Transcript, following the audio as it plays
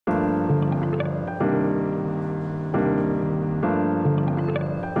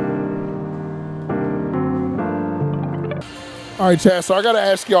All right, Chad, so I got to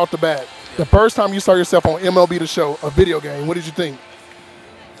ask you off the bat. The first time you saw yourself on MLB The Show, a video game, what did you think?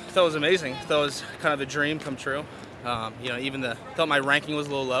 I thought it was amazing. I thought it was kind of a dream come true. You know, even thought my ranking was a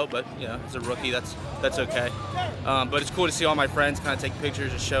little low, but you know, as a rookie, that's okay. But it's cool to see all my friends kind of take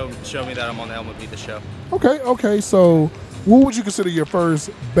pictures and show me that I'm on the MLB The Show. Okay. So, what would you consider your first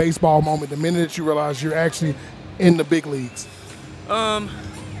baseball moment? The minute that you realize you're actually in the big leagues. I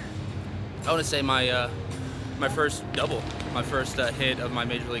want to say my my first double, my first hit of my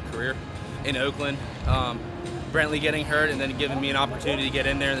major league career in Oakland. Brantley getting hurt and then giving me an opportunity to get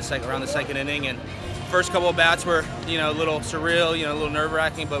in there in around the second inning. And first couple of bats were, you know, a little surreal, you know, a little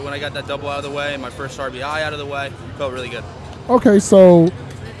nerve-wracking. But when I got that double out of the way and my first RBI out of the way, it felt really good. Okay, so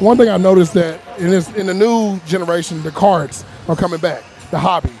one thing I noticed that in the new generation, the cards are coming back, the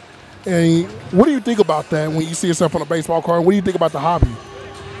hobby. And what do you think about that when you see yourself on a baseball card? What do you think about the hobby?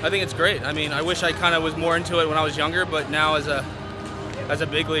 I think it's great. I mean, I wish I kind of was more into it when I was younger, but now as a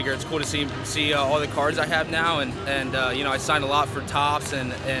big leaguer, it's cool to see all the cards I have now, and you know, I signed a lot for Topps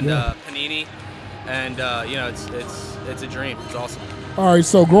and Panini, and you know, it's a dream. It's awesome. All right,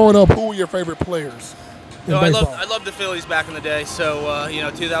 so growing up, who were your favorite players? So I loved the Phillies back in the day. So you know,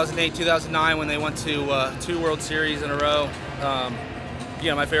 2008, 2009, when they went to 2 World Series in a row. You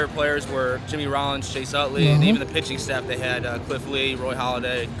know, my favorite players were Jimmy Rollins, Chase Utley, and even the pitching staff they had: Cliff Lee, Roy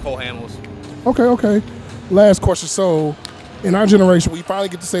Halladay, Cole Hamels. Okay. Last question. So, in our generation, we finally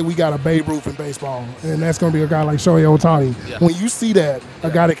get to say we got a Babe Ruth in baseball, and that's going to be a guy like Shohei Ohtani. Yeah. When you see that,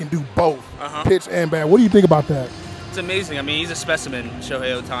 a guy that can do both, pitch and bat, what do you think about that? It's amazing. I mean, he's a specimen,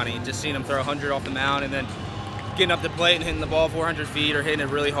 Shohei Ohtani. Just seeing him throw 100 off the mound and then getting up the plate and hitting the ball 400 feet or hitting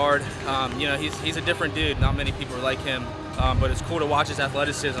it really hard. You know, he's a different dude. Not many people are like him. But it's cool to watch his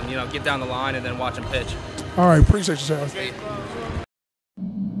athleticism, you know, get down the line and then watch him pitch. All right, appreciate you, Charles.